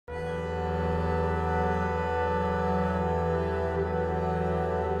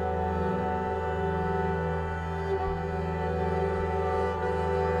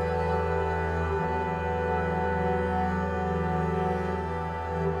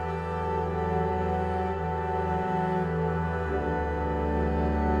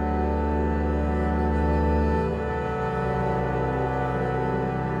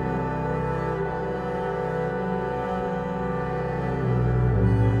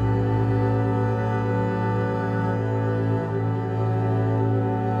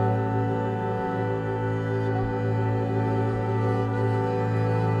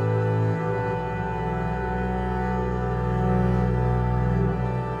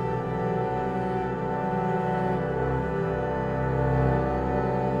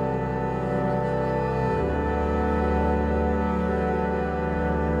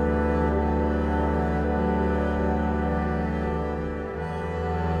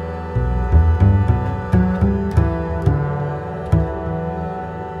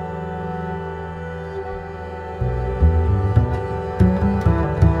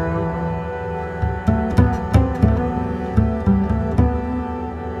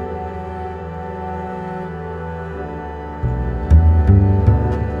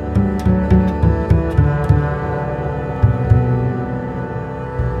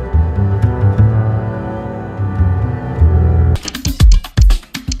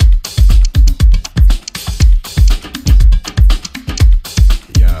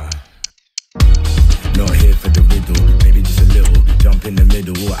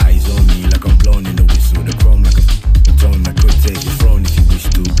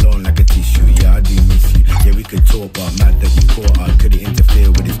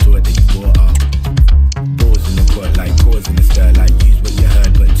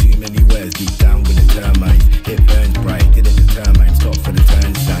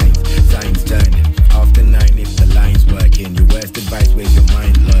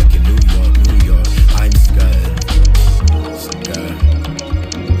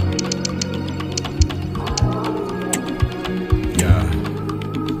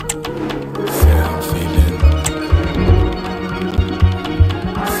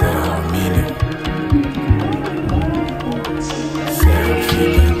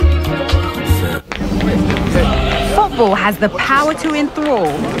Football has the power to enthrall,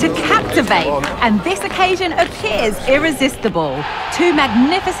 to captivate, and this occasion appears irresistible. Two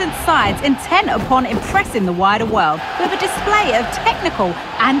magnificent sides intent upon impressing the wider world with a display of technical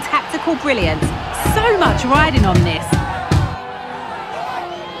and tactical brilliance. So much riding on this.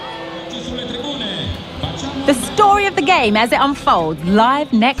 The story of the game as it unfolds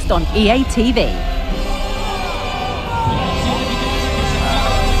live next on EA TV.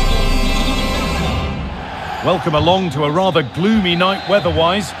 Welcome along to a rather gloomy night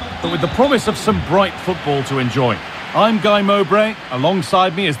weather-wise, but with the promise of some bright football to enjoy. I'm Guy Mowbray.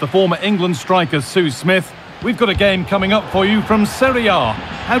 Alongside me is the former England striker Sue Smith. We've got a game coming up for you from Serie A.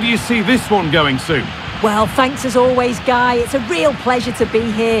 How do you see this one going, Sue? Well, thanks as always, Guy. It's a real pleasure to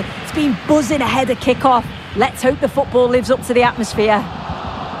be here. It's been buzzing ahead of kick-off. Let's hope the football lives up to the atmosphere.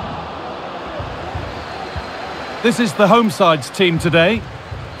 This is the home side's team today.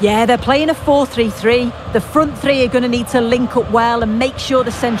 Yeah, they're playing a 4-3-3. The front three are going to need to link up well and make sure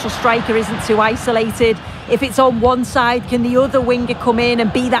the central striker isn't too isolated. If it's on one side, can the other winger come in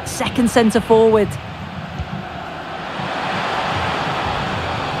and be that second centre-forward?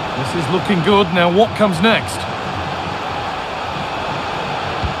 This is looking good. Now what comes next?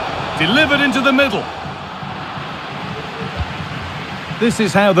 Delivered into the middle. This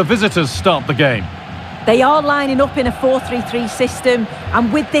is how the visitors start the game. They are lining up in a 4-3-3 system,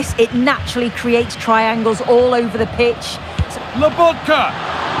 and with this, it naturally creates triangles all over the pitch. Lobotka!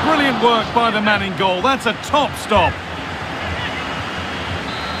 Brilliant work by the man in goal. That's a top stop.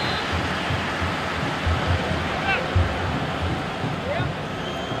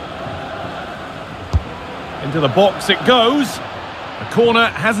 Into the box it goes. The corner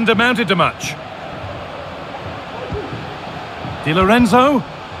hasn't amounted to much. Di Lorenzo.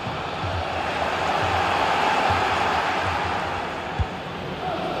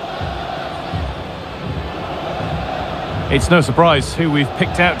 It's no surprise who we've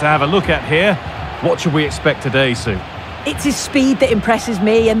picked out to have a look at here. What should we expect today, Sue? It's his speed that impresses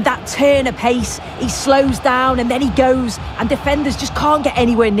me, and that turn of pace. He slows down and then he goes, and defenders just can't get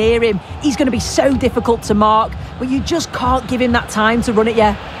anywhere near him. He's going to be so difficult to mark, but you just can't give him that time to run at you.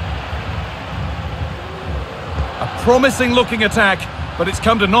 A promising looking attack, but it's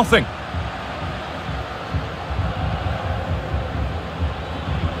come to nothing.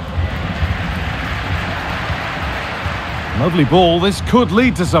 Lovely ball, this could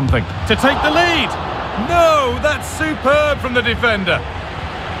lead to something. To take the lead! No, that's superb from the defender.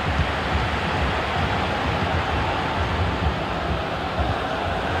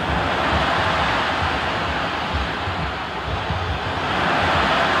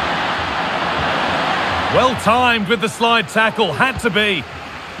 Well timed with the slide tackle, had to be.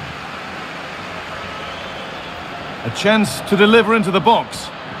 A chance to deliver into the box.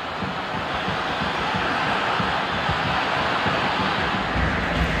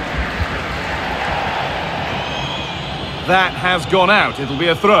 That has gone out. It'll be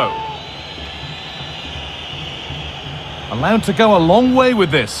a throw. Allowed to go a long way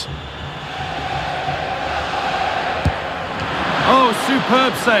with this. Oh,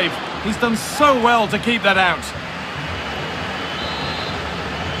 superb save. He's done so well to keep that out.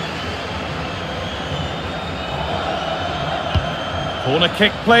 Corner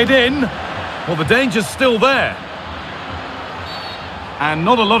kick played in. Well, the danger's still there. And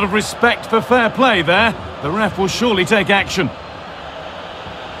not a lot of respect for fair play there. The ref will surely take action.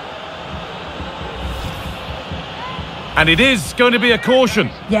 And it is going to be a caution.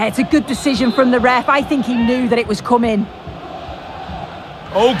 Yeah, it's a good decision from the ref. I think he knew that it was coming.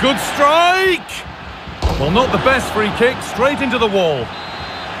 Oh, good strike! Well, not the best free kick, straight into the wall.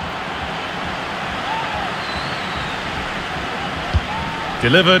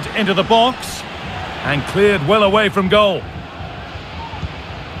 Delivered into the box and cleared well away from goal.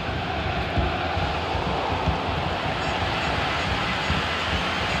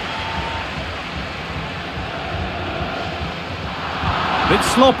 Bit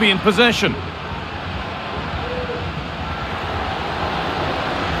sloppy in possession.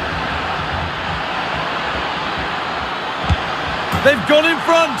 They've gone in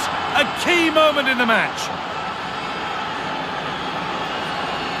front. A key moment in the match.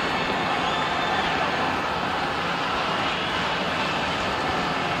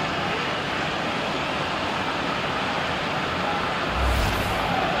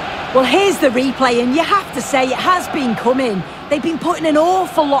 Well, here's the replay, and you have to say it has been coming. They've been putting an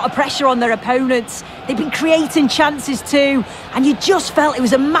awful lot of pressure on their opponents. They've been creating chances too, and you just felt it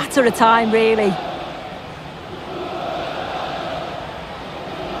was a matter of time, really.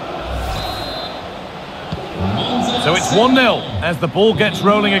 So it's 1-0 as the ball gets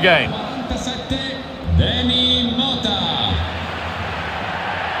rolling again.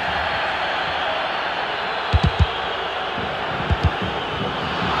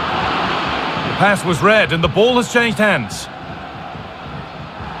 pass was read and the ball has changed hands.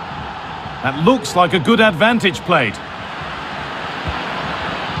 That looks like a good advantage played.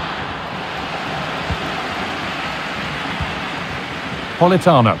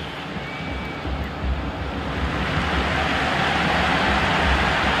 Politano.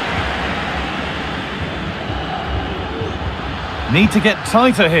 Need to get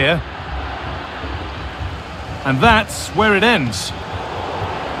tighter here. And that's where it ends.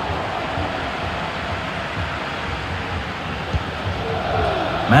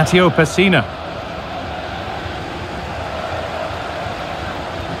 Matteo Pessina.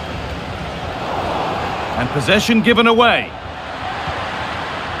 And possession given away.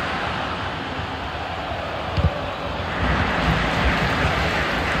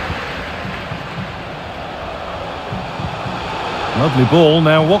 Lovely ball.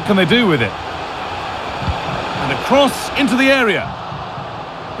 Now what can they do with it? And a cross into the area.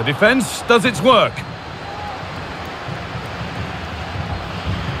 The defence does its work.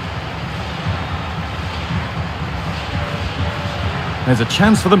 There's a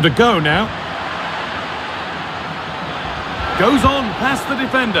chance for them to go now. Goes on past the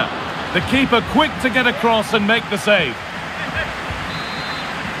defender. The keeper quick to get across and make the save.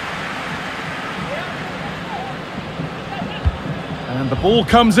 And the ball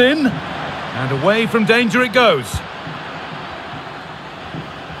comes in, and away from danger it goes.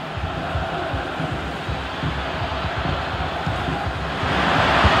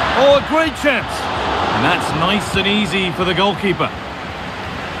 Oh, a great chance. And that's nice and easy for the goalkeeper.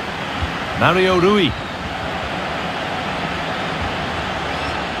 Mario Rui.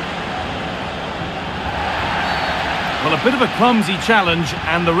 Well, a bit of a clumsy challenge,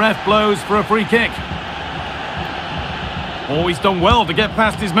 and the ref blows for a free kick. Oh, he's done well to get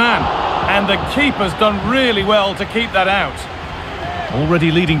past his man. And the keeper's done really well to keep that out. Already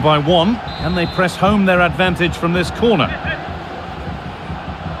leading by 1. Can they press home their advantage from this corner?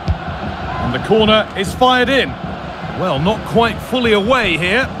 And the corner is fired in. Well, not quite fully away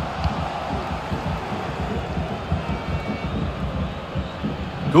here.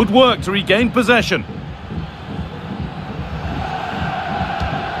 Good work to regain possession.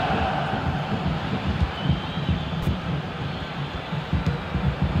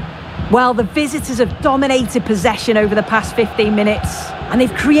 Well, the visitors have dominated possession over the past 15 minutes, and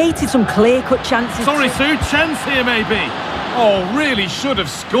they've created some clear-cut chances. Sorry, Sue, chance here maybe. Oh, really should have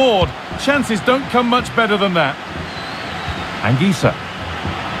scored. Chances don't come much better than that. Anguissa.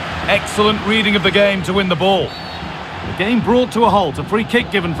 Excellent reading of the game to win the ball. The game brought to a halt, a free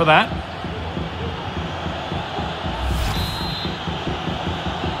kick given for that.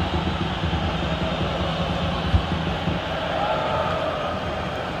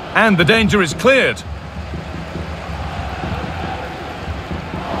 And the danger is cleared.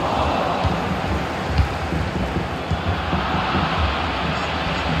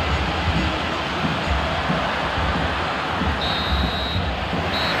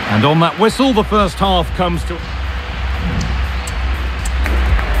 And on that whistle, the first half comes to...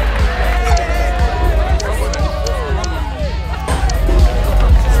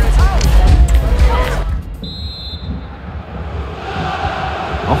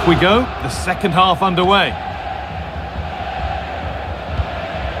 Off we go, the second half underway.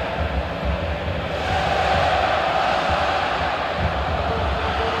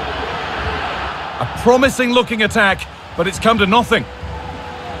 A promising looking attack, but it's come to nothing.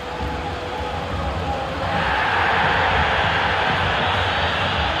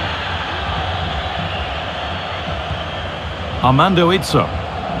 Armando Izzo.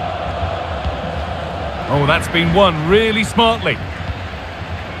 Oh, that's been won really smartly.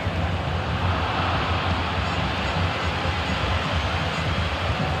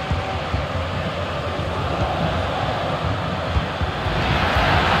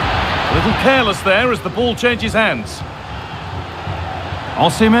 A little careless there as the ball changes hands.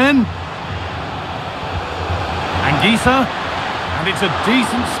 Osimhen. Anguissa. And it's a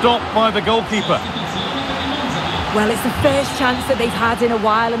decent stop by the goalkeeper. Well, it's the first chance that they've had in a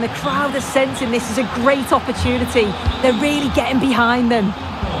while, and the crowd are sensing this is a great opportunity. They're really getting behind them.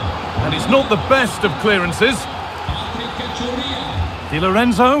 And it's not the best of clearances. Di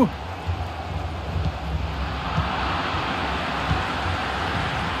Lorenzo.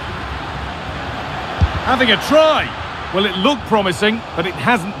 Having a try. Well, it looked promising, but it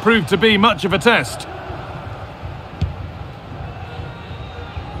hasn't proved to be much of a test.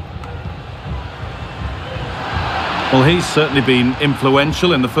 Well, he's certainly been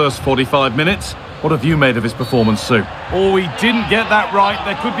influential in the first 45 minutes. What have you made of his performance, Sue? Oh, he didn't get that right.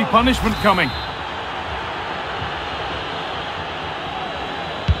 There could be punishment coming.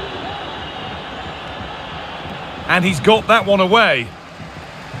 And he's got that one away.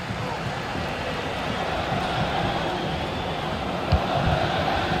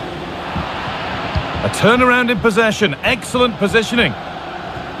 A turnaround in possession. Excellent positioning.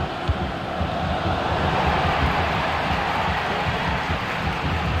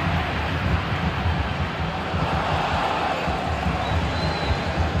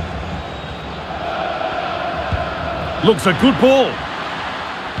 Looks a good ball.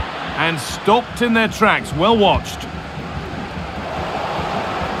 And stopped in their tracks. Well watched.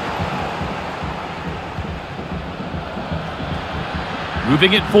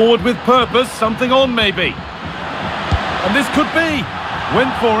 Moving it forward with purpose. Something on maybe. And this could be.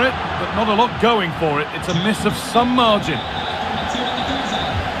 Went for it, but not a lot going for it. It's a miss of some margin.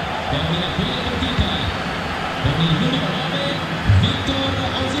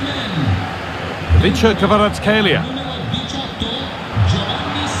 Vince Kvaratskhelia.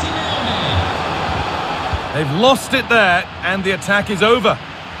 They've lost it there, and the attack is over.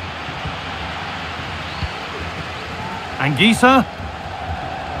 Anguissa.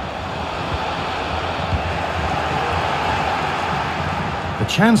 The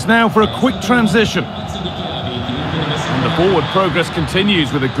chance now for a quick transition. And the forward progress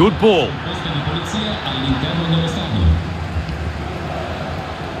continues with a good ball.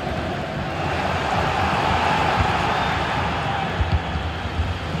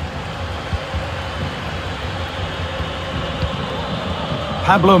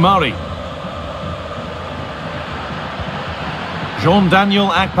 Pablo Mari. Jean-Daniel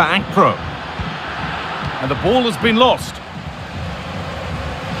Akpa-Akpro. And the ball has been lost.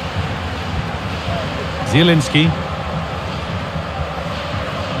 Zielinski.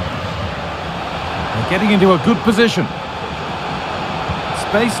 They're getting into a good position.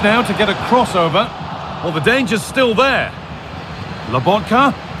 Space now to get a crossover. Well, the danger's still there.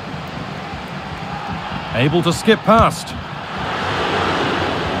 Lobotka. Able to skip past.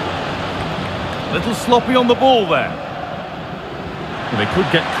 Little sloppy on the ball there. Well, they could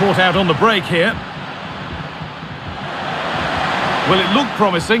get caught out on the break here. Well, it looked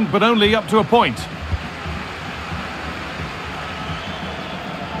promising, but only up to a point.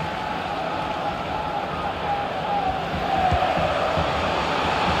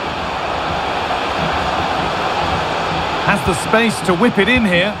 Has the space to whip it in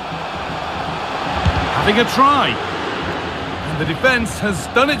here. Having a try. The defence has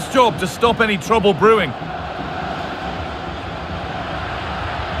done its job to stop any trouble brewing.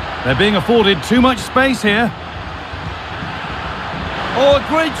 They're being afforded too much space here. Oh, a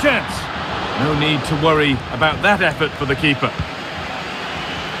great chance. No need to worry about that effort for the keeper.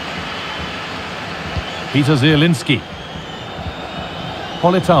 Peter Zielinski.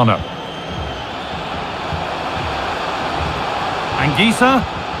 Politano. Anguissa.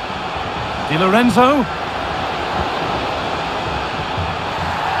 Di Lorenzo.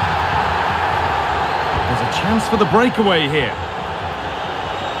 Chance for the breakaway here.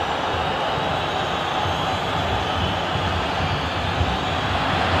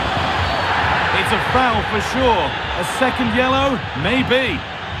 It's a foul for sure. A second yellow? Maybe.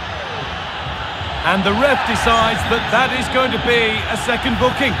 And the ref decides that that is going to be a second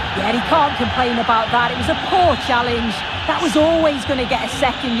booking. Yeah, he can't complain about that. It was a poor challenge. That was always going to get a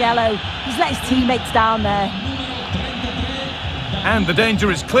second yellow. He's let his teammates down there. And the danger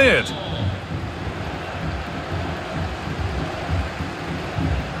is cleared.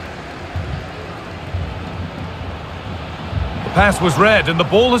 The pass was read and the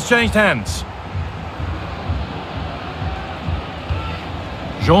ball has changed hands.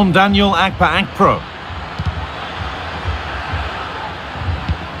 Jean-Daniel Akpa-Akpro.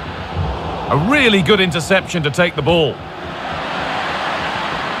 A really good interception to take the ball.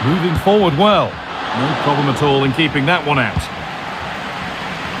 Moving forward well. No problem at all in keeping that one out.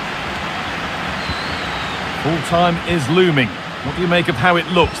 Full time is looming. What do you make of how it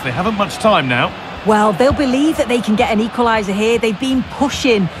looks? They haven't much time now. Well, they'll believe that they can get an equaliser here. They've been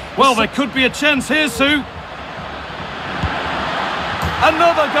pushing. Well, there could be a chance here, Sue.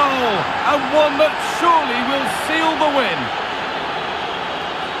 Another goal, and one that surely will seal the win.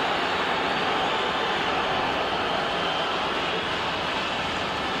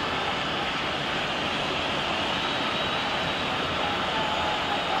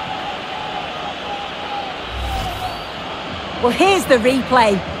 Well, here's the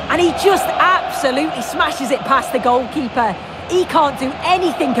replay, and he just absolutely smashes it past the goalkeeper. He can't do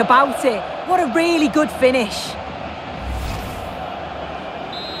anything about it. What a really good finish.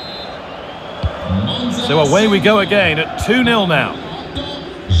 So away we go again at 2-0 now.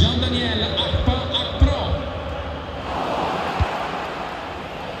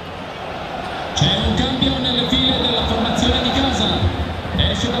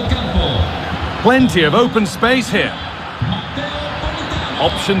 Plenty of open space here.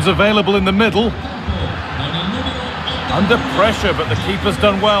 Options available in the middle. Under pressure, but the keeper's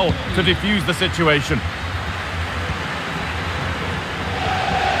done well to defuse the situation.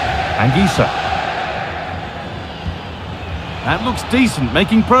 Anguissa. That looks decent,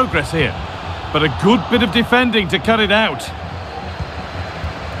 making progress here. But a good bit of defending to cut it out.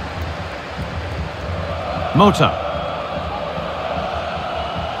 Mota.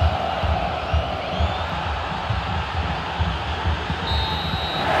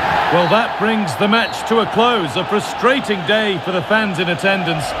 Well, that brings the match to a close. A frustrating day for the fans in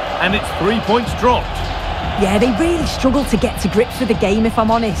attendance, and it's 3 points dropped. Yeah, they really struggled to get to grips with the game, if I'm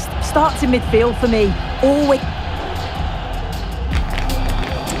honest. Starts in midfield for me. Always...